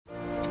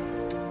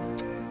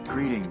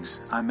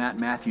Greetings. I'm Matt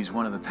Matthews,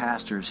 one of the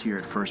pastors here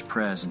at First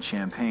Pres in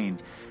Champaign,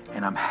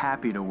 and I'm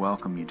happy to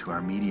welcome you to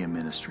our media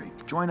ministry.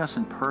 Join us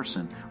in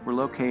person. We're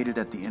located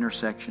at the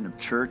intersection of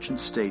Church and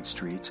State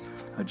Streets,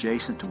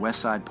 adjacent to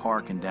Westside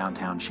Park in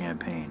downtown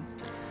Champaign.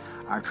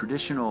 Our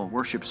traditional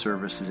worship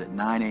service is at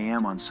 9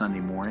 a.m. on Sunday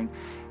morning,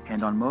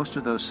 and on most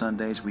of those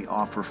Sundays we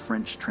offer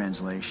French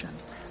translation.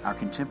 Our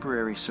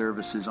contemporary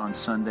services on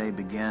Sunday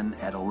begin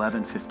at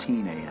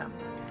 11:15 a.m.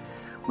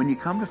 When you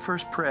come to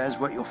First Pres,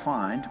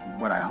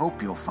 what I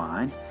hope you'll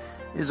find,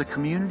 is a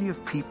community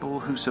of people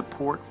who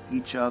support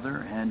each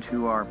other and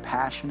who are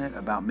passionate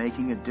about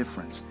making a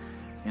difference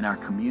in our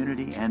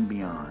community and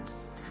beyond.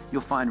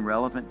 You'll find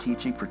relevant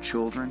teaching for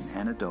children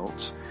and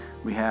adults.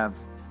 We have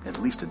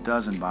at least a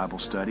dozen Bible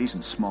studies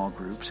in small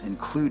groups,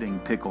 including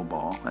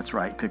pickleball. That's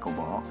right,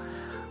 pickleball.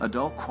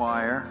 Adult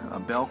choir, a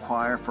bell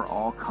choir for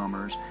all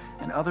comers,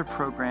 and other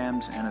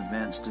programs and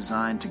events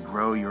designed to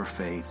grow your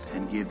faith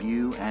and give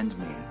you and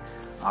me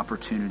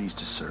opportunities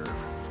to serve.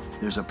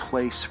 There's a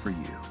place for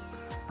you.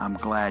 I'm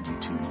glad you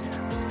tuned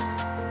in.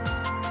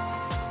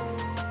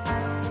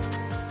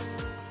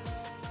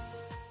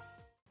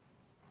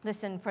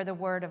 Listen for the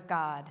word of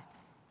God.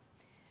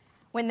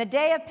 When the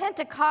day of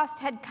Pentecost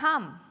had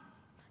come,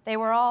 they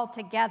were all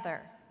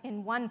together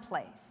in one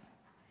place.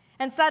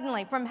 And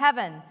suddenly from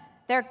heaven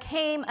there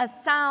came a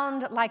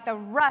sound like the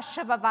rush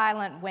of a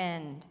violent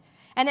wind,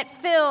 and it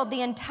filled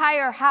the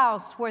entire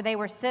house where they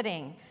were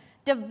sitting.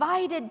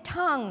 Divided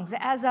tongues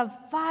as of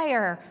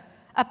fire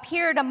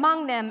appeared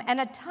among them, and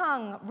a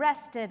tongue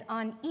rested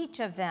on each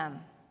of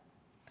them.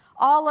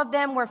 All of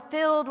them were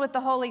filled with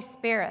the Holy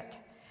Spirit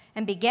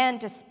and began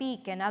to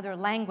speak in other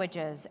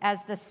languages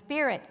as the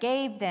Spirit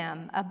gave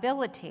them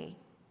ability.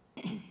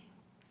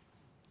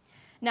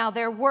 Now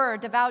there were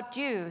devout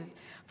Jews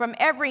from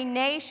every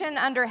nation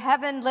under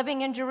heaven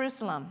living in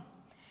Jerusalem.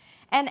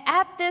 And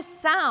at this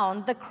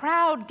sound, the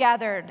crowd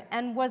gathered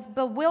and was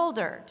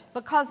bewildered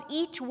because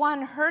each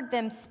one heard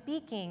them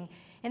speaking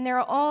in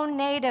their own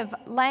native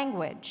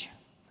language.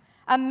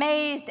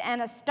 Amazed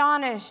and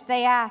astonished,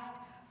 they asked,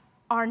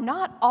 "Are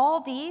not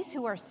all these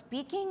who are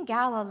speaking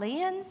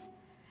Galileans?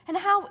 And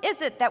how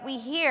is it that we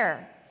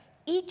hear,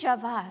 each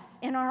of us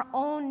in our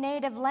own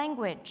native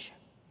language?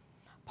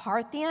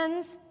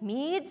 Parthians,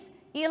 Medes,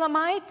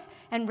 Elamites,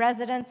 and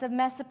residents of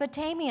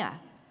Mesopotamia,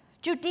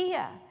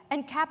 Judea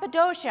and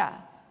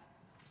Cappadocia,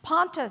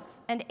 Pontus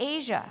and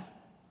Asia,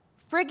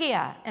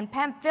 Phrygia and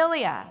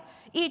Pamphylia,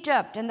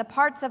 Egypt and the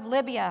parts of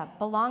Libya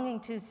belonging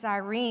to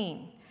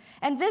Cyrene,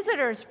 and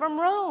visitors from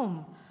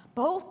Rome,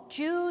 both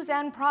Jews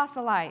and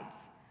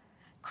proselytes,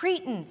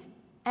 Cretans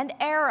and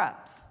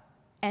Arabs,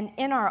 and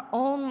in our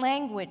own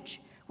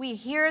language we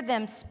hear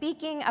them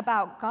speaking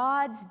about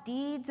God's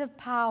deeds of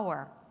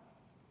power."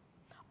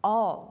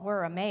 All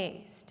were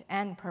amazed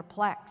and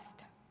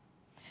perplexed,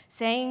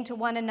 saying to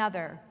one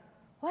another,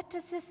 "What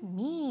does this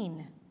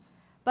mean?"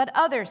 But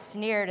others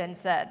sneered and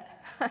said,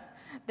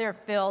 "They're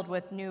filled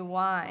with new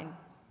wine."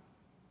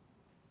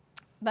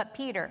 But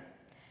Peter,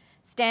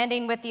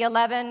 standing with the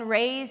 11,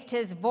 raised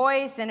his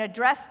voice and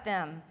addressed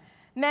them,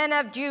 "Men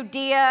of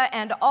Judea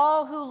and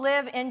all who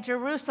live in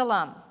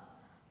Jerusalem,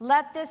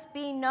 let this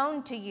be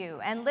known to you,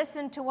 and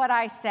listen to what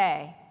I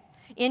say.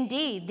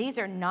 Indeed, these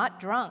are not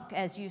drunk,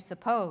 as you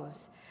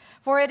suppose,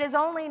 for it is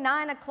only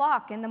 9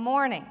 o'clock in the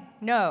morning.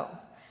 No,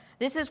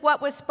 this is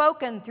what was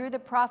spoken through the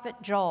prophet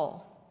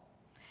Joel.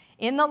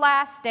 In the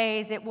last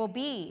days it will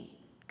be,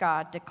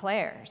 God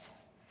declares,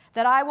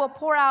 that I will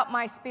pour out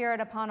my Spirit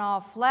upon all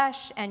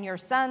flesh, and your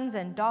sons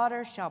and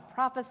daughters shall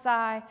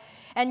prophesy,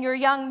 and your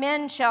young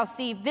men shall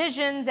see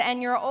visions,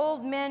 and your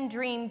old men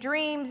dream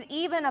dreams,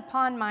 even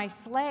upon my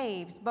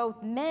slaves,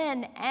 both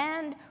men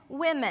and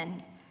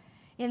women.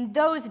 In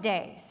those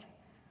days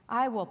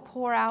I will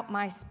pour out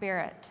my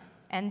Spirit,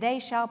 and they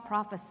shall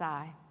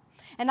prophesy.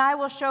 And I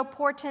will show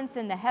portents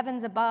in the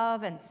heavens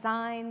above and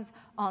signs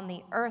on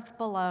the earth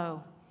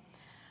below.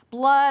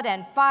 Blood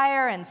and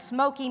fire and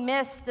smoky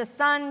mist, the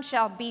sun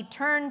shall be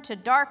turned to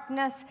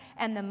darkness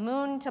and the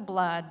moon to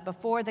blood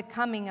before the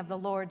coming of the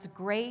Lord's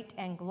great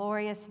and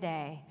glorious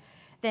day.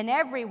 Then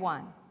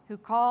everyone who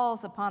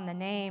calls upon the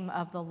name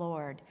of the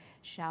Lord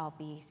shall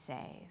be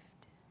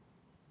saved."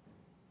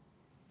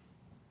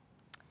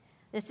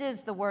 This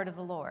is the word of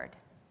the Lord.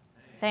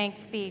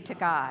 Thanks be to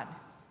God.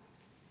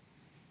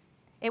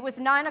 It was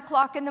 9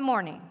 o'clock in the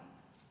morning.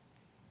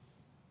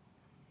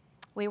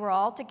 We were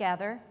all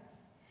together,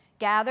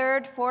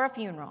 gathered for a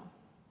funeral.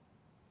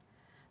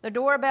 The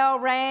doorbell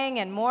rang,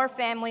 and more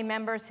family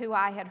members who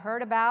I had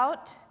heard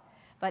about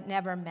but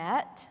never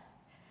met,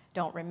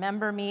 don't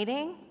remember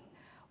meeting,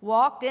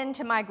 walked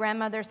into my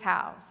grandmother's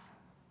house.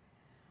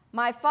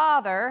 My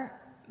family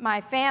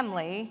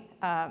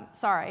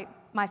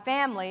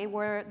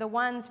were the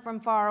ones from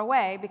far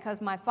away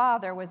because my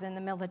father was in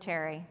the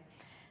military.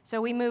 So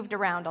we moved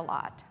around a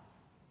lot.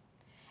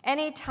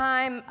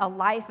 Anytime a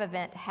life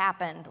event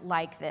happened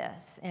like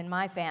this in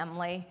my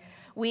family,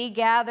 we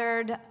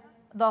gathered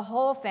the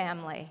whole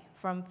family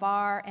from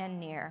far and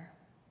near.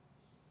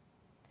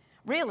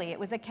 Really, it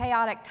was a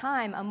chaotic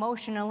time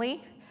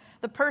emotionally,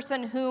 The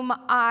person whom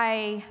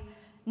I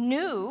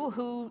knew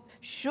who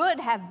should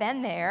have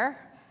been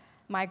there,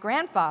 my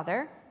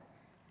grandfather,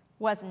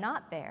 was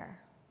not there.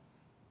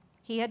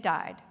 He had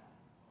died.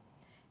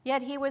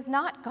 Yet he was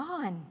not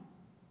gone.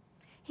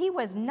 He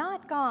was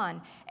not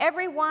gone.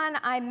 Everyone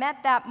I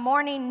met that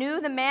morning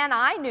knew the man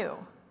I knew.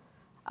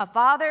 A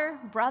father,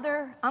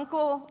 brother,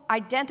 uncle,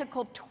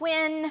 identical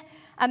twin,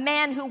 a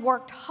man who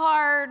worked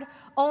hard,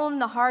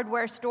 owned the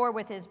hardware store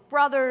with his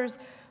brothers,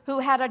 who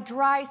had a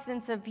dry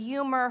sense of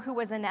humor, who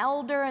was an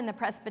elder in the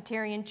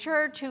Presbyterian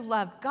Church, who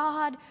loved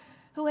God,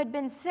 who had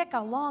been sick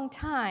a long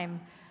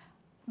time,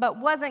 but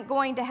wasn't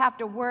going to have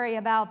to worry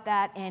about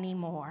that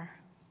anymore.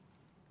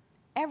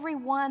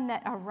 Everyone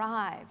that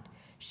arrived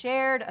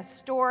shared a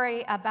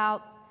story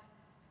about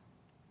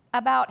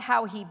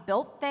how he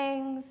built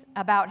things,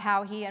 about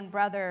how he and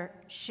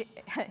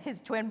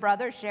his twin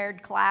brother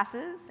shared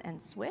classes and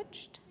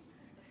switched,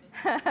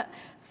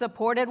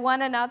 supported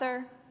one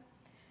another.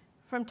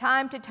 From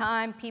time to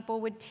time,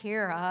 people would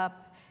tear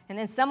up, and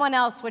then someone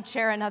else would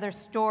share another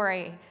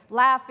story,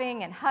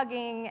 laughing and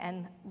hugging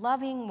and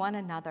loving one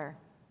another.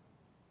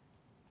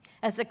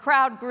 As the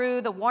crowd grew,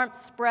 the warmth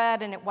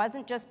spread, and it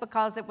wasn't just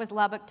because it was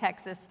Lubbock,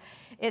 Texas.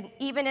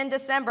 Even in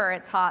December,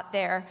 it's hot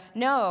there.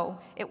 No,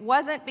 it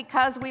wasn't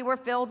because we were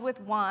filled with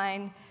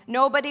wine.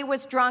 Nobody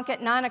was drunk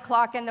at 9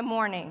 o'clock in the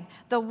morning.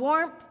 The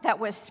warmth that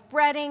was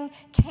spreading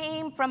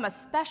came from a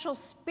special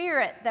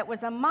spirit that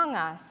was among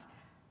us.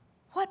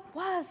 What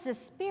was the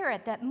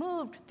spirit that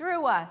moved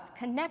through us,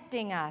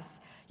 connecting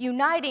us,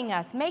 uniting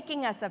us,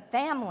 making us a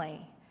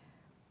family?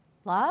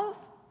 Love?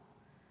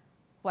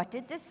 What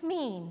did this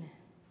mean?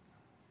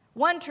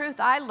 One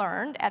truth I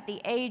learned at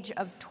the age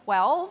of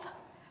 12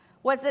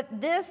 was that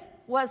this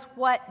was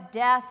what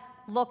death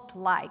looked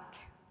like.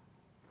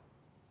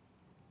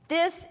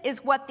 This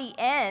is what the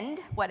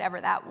end,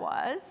 whatever that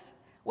was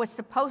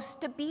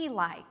supposed to be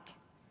like.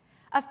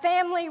 A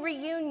family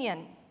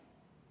reunion,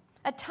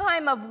 a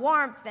time of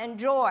warmth and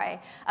joy,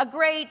 a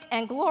great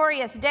and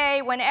glorious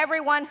day when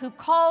everyone who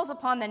calls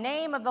upon the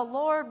name of the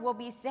Lord will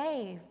be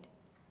saved.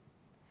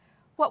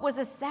 What was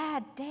a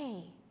sad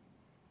day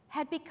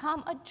had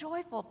become a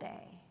joyful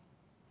day.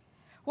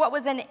 What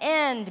was an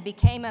end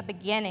became a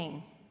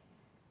beginning.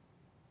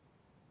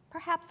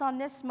 Perhaps on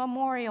this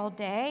Memorial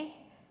Day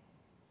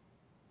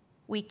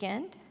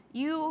weekend,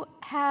 you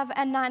have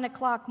a 9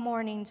 o'clock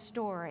morning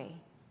story,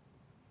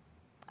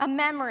 a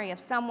memory of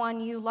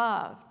someone you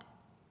loved,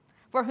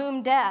 for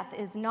whom death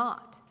is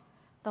not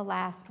the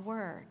last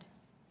word.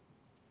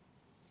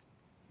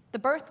 The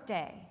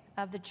birthday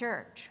of the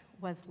church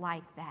was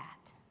like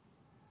that.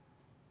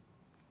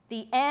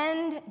 The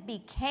end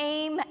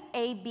became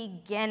a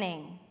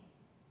beginning.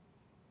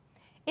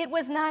 It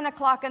was 9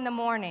 o'clock in the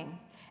morning,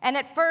 and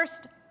at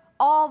first,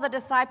 all the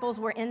disciples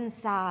were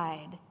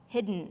inside,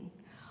 hidden.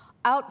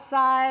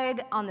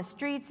 Outside on the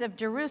streets of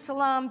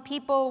Jerusalem,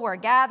 people were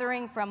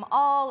gathering from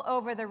all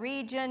over the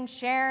region,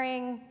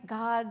 sharing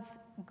God's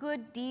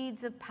good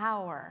deeds of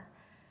power.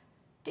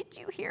 Did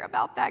you hear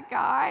about that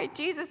guy,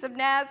 Jesus of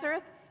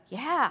Nazareth?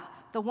 Yeah,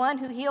 the one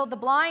who healed the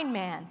blind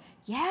man.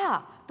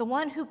 Yeah, the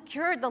one who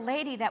cured the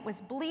lady that was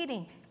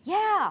bleeding.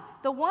 Yeah,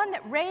 the one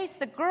that raised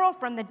the girl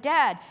from the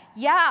dead.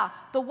 Yeah,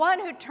 the one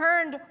who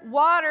turned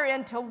water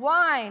into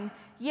wine.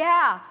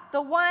 Yeah,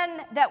 the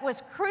one that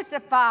was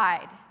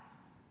crucified.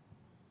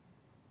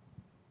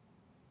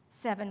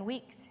 7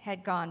 weeks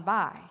had gone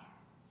by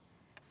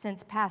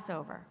since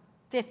Passover,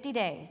 50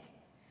 days.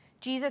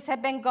 Jesus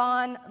had been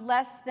gone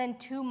less than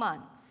 2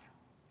 months.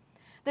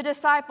 The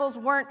disciples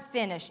weren't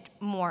finished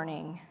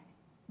mourning,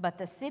 but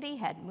the city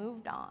had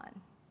moved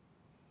on.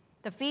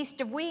 The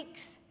Feast of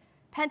Weeks,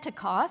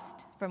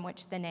 Pentecost, from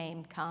which the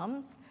name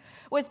comes,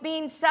 was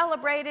being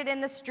celebrated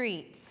in the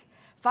streets.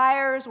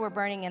 Fires were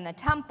burning in the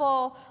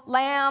temple.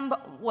 Lamb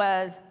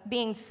was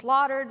being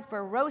slaughtered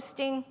for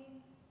roasting.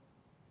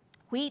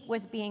 Wheat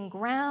was being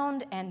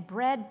ground and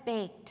bread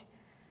baked.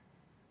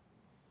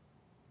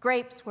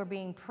 Grapes were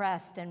being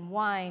pressed and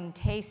wine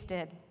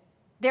tasted.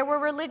 There were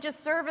religious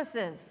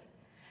services.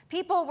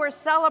 People were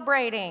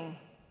celebrating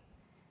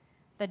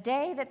the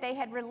day that they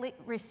had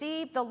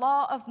received the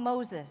law of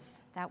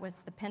Moses. That was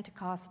the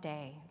Pentecost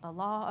day, the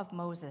law of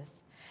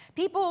Moses.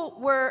 People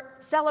were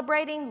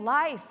celebrating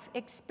life,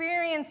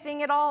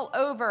 experiencing it all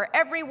over.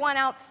 Everyone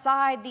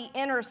outside the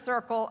inner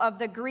circle of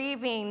the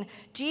grieving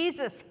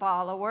Jesus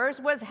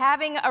followers was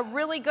having a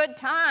really good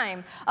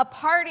time, a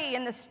party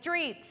in the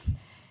streets,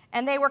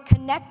 and they were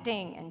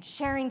connecting and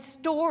sharing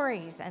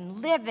stories and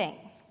living.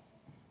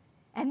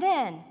 And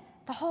then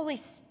the Holy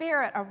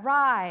Spirit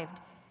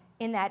arrived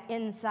in that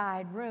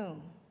inside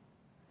room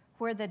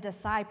where the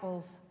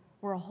disciples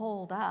were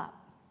holed up.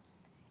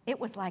 It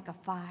was like a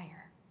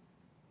fire.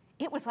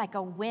 It was like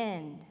a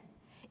wind.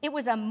 It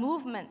was a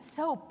movement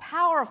so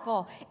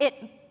powerful,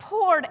 it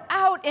poured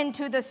out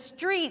into the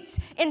streets.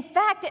 In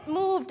fact, it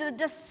moved the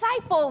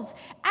disciples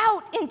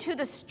out into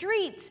the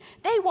streets.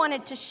 They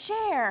wanted to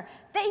share.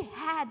 They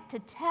had to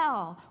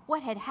tell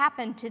what had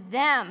happened to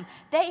them.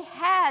 They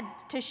had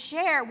to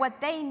share what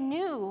they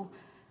knew.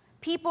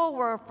 People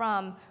were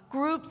from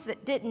groups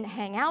that didn't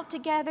hang out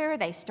together.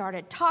 They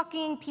started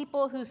talking.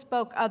 People who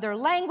spoke other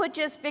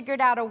languages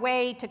figured out a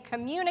way to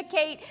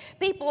communicate.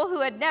 People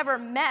who had never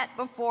met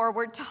before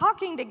were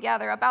talking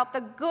together about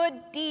the good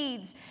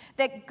deeds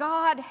that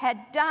God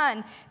had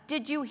done.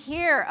 Did you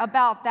hear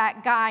about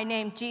that guy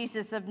named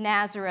Jesus of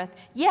Nazareth?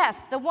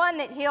 Yes, the one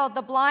that healed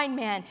the blind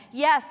man.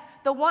 Yes,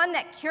 the one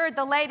that cured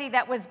the lady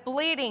that was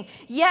bleeding.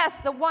 Yes,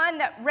 the one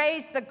that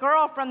raised the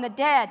girl from the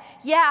dead.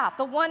 Yeah,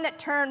 the one that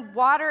turned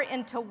water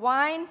into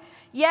wine.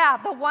 Yeah,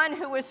 the one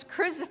who was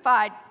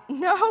crucified.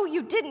 No,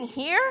 you didn't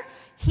hear?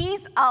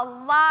 He's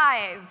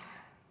alive.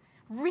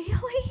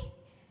 Really?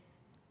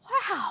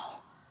 Wow.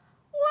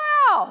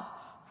 Wow.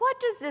 What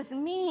does this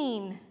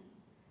mean?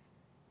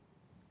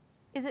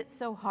 Is it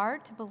so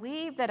hard to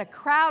believe that a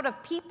crowd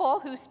of people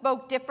who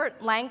spoke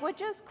different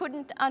languages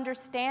could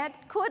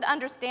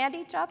understand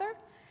each other?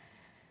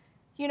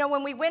 You know,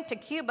 when we went to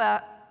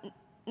Cuba,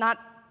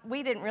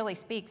 we didn't really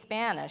speak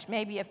Spanish,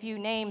 maybe a few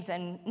names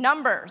and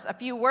numbers, a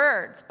few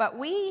words, but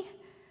we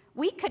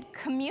could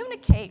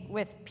communicate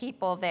with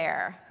people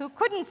there who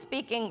couldn't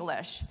speak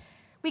English.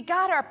 We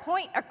got our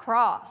point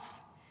across.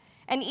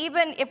 And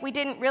even if we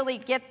didn't really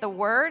get the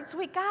words,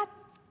 we got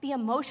the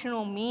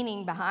emotional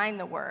meaning behind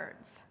the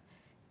words.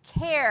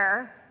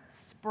 Care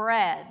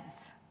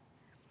spreads.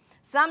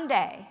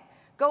 Someday,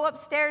 go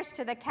upstairs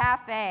to the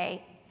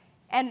cafe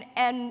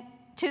and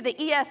to the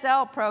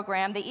ESL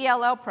program, the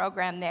ELL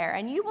program there,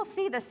 and you will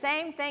see the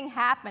same thing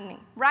happening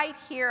right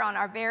here on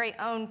our very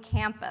own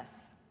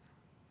campus.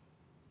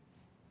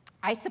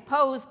 I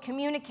suppose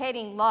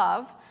communicating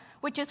love,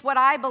 which is what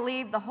I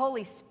believe the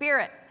Holy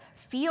Spirit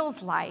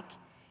feels like,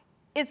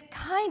 is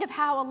kind of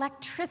how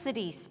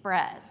electricity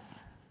spreads.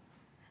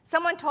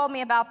 Someone told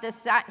me about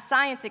this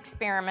science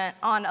experiment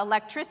on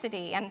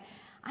electricity, and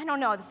I don't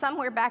know,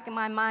 somewhere back in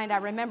my mind I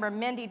remember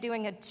Mindy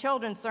doing a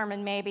children's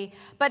sermon maybe,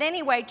 but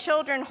anyway,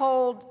 children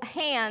hold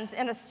hands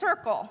in a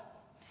circle,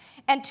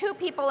 and two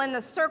people in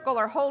the circle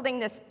are holding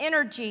this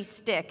energy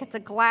stick. It's a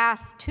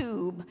glass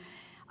tube,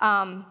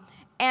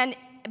 and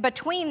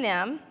between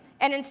them,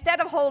 and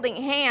instead of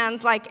holding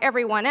hands like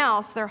everyone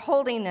else, they're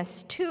holding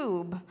this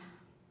tube,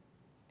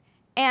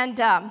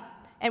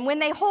 and when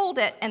they hold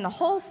it and the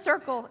whole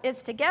circle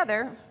is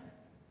together,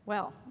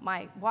 well,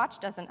 my watch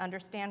doesn't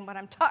understand what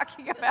I'm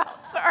talking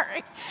about,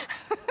 sorry.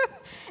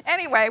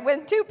 Anyway,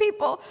 when two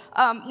people,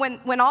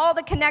 when all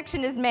the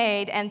connection is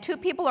made and two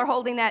people are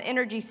holding that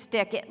energy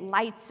stick, it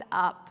lights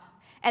up.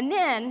 And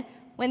then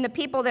when the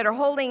people that are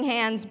holding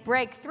hands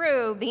break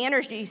through, the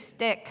energy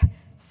stick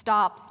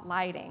stops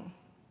lighting.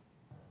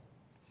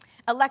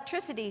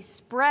 Electricity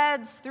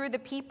spreads through the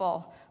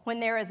people when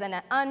there is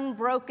an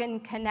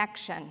unbroken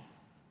connection.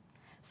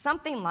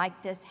 Something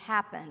like this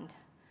happened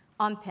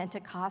on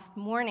Pentecost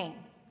morning.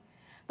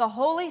 The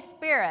Holy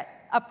Spirit,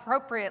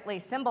 appropriately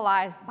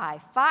symbolized by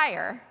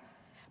fire,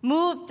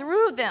 moved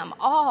through them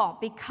all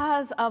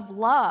because of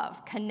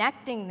love,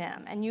 connecting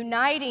them and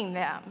uniting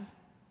them.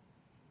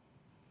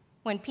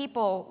 When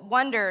people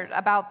wondered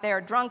about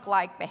their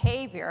drunk-like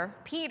behavior,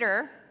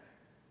 Peter,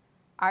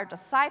 our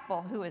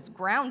disciple who is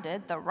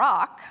grounded, the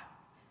rock,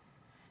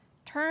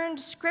 turned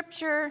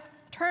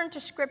to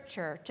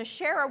Scripture to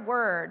share a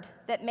word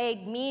that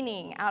made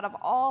meaning out of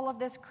all of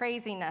this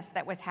craziness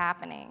that was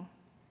happening.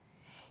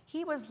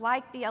 He was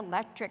like the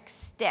electric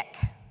stick.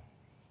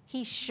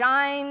 He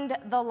shined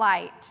the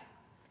light.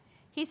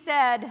 He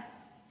said,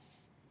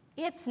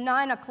 "It's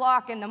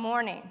 9:00 in the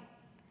morning,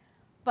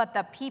 but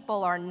the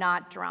people are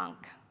not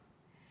drunk.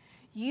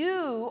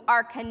 You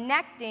are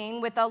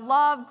connecting with a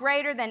love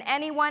greater than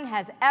anyone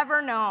has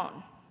ever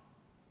known.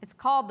 It's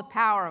called the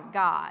power of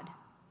God.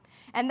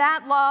 And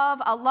that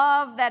love, a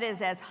love that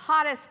is as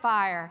hot as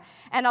fire,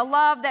 and a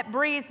love that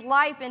breathes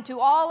life into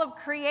all of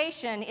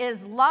creation,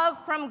 is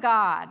love from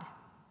God.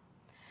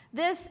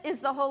 This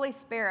is the Holy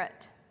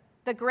Spirit,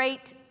 the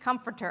great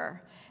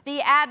comforter,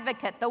 the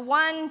advocate, the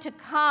one to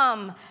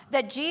come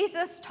that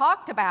Jesus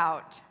talked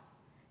about.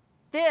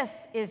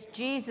 This is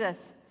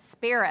Jesus'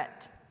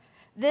 Spirit.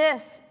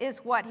 This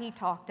is what he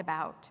talked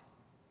about.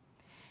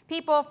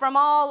 People from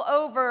all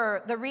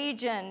over the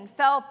region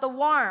felt the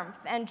warmth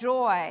and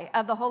joy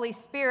of the Holy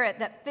Spirit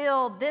that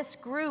filled this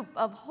group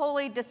of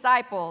holy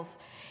disciples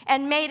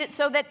and made it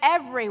so that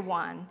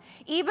everyone,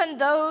 even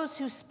those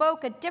who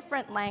spoke a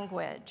different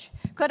language,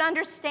 could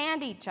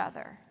understand each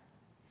other.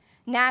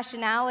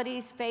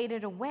 Nationalities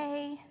faded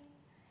away,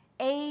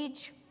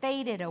 age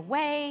faded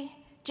away,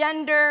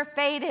 gender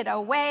faded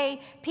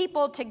away.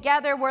 People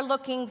together were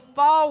looking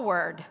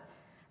forward,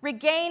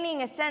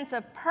 regaining a sense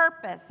of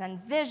purpose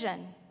and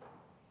vision.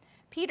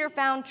 Peter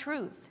found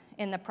truth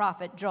in the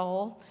prophet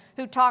Joel,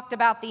 who talked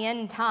about the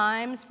end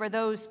times for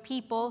those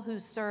people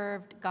who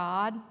served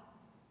God.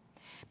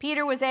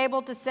 Peter was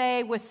able to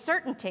say with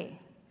certainty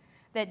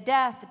that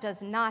death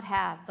does not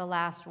have the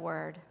last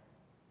word.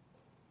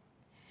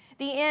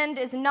 The end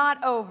is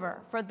not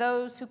over for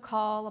those who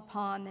call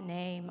upon the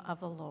name of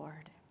the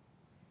Lord.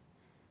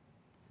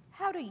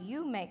 How do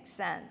you make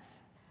sense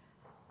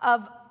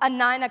of a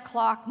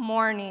 9:00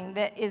 morning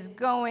that is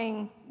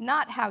going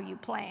not how you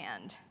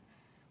planned?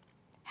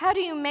 How do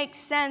you make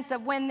sense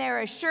of when there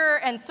is sure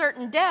and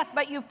certain death,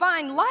 but you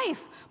find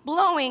life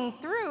blowing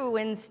through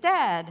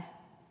instead?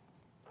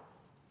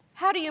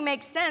 How do you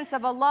make sense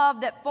of a love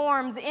that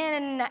forms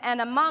in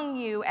and among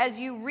you as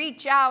you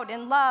reach out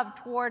in love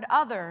toward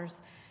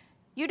others?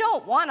 You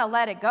don't want to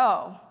let it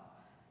go.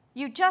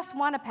 You just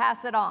want to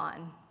pass it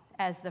on,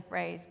 as the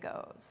phrase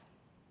goes.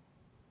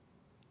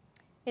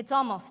 It's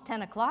almost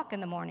 10 o'clock in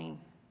the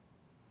morning.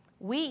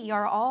 We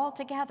are all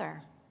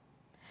together.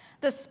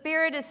 The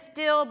Spirit is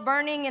still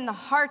burning in the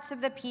hearts of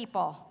the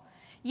people.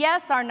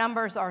 Yes, our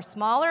numbers are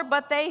smaller,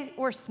 but they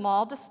were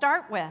small to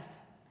start with.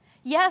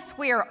 Yes,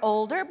 we are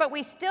older, but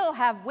we still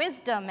have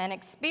wisdom and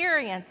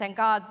experience and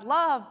God's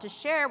love to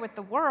share with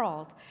the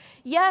world.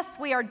 Yes,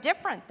 we are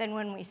different than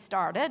when we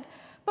started,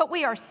 but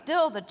we are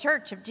still the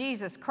Church of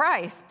Jesus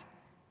Christ.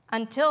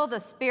 Until the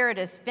Spirit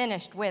is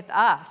finished with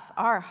us,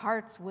 our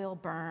hearts will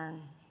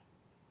burn.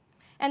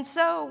 And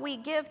so we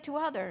give to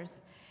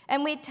others,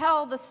 and we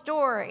tell the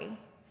story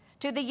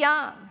to the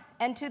young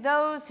and to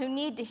those who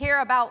need to hear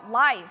about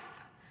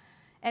life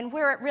and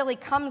where it really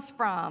comes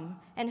from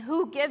and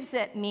who gives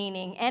it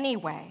meaning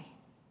anyway.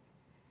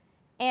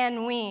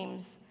 Ann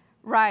Weems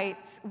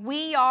writes,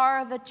 "We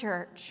are the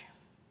church.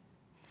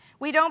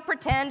 We don't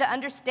pretend to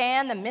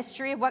understand the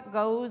mystery of what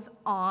goes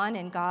on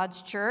in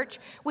God's church.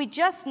 We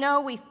just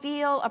know we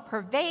feel a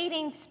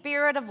pervading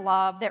spirit of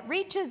love that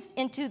reaches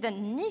into the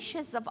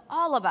niches of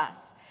all of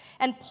us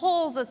and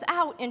pulls us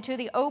out into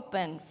the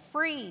open,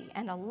 free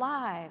and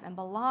alive and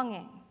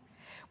belonging.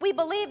 We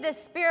believe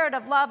this spirit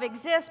of love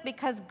exists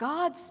because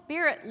God's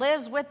Spirit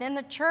lives within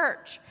the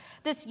church,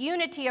 this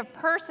unity of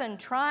person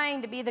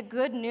trying to be the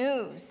good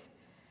news.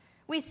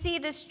 We see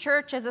this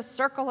church as a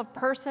circle of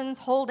persons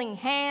holding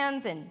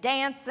hands and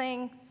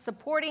dancing,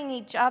 supporting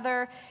each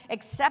other,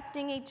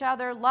 accepting each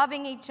other,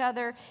 loving each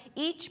other.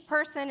 Each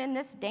person in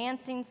this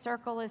dancing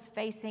circle is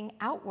facing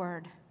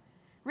outward,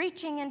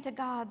 reaching into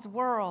God's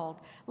world,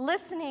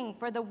 listening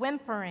for the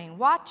whimpering,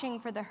 watching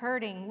for the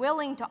hurting,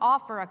 willing to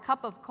offer a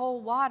cup of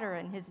cold water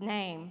in His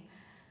name.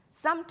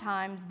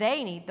 Sometimes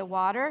they need the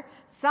water.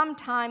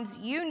 Sometimes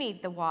you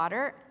need the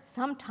water.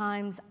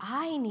 Sometimes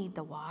I need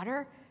the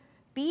water.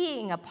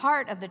 Being a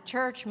part of the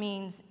church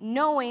means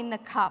knowing the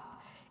cup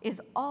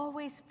is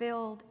always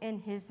filled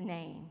in His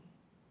name."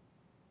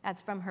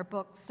 That's from her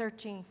book,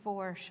 Searching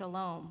for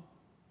Shalom.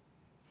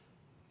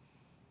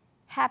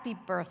 Happy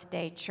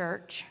birthday,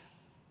 church.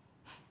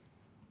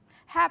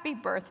 Happy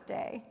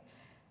birthday.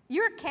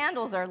 Your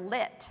candles are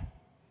lit.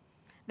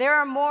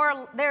 There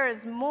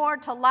is more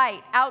to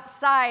light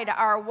outside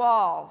our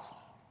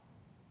walls.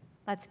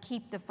 Let's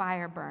keep the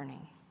fire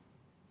burning.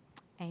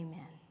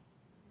 Amen.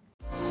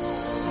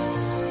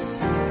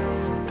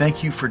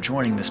 Thank you for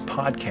joining this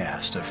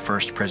podcast of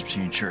First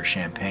Presbyterian Church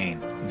Champaign.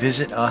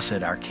 Visit us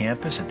at our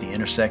campus at the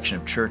intersection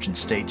of Church and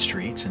State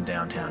Streets in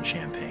downtown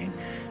Champaign.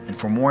 And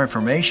for more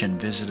information,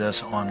 visit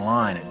us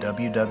online at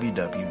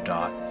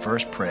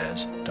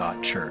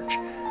www.firstpres.church.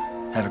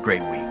 Have a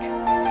great week.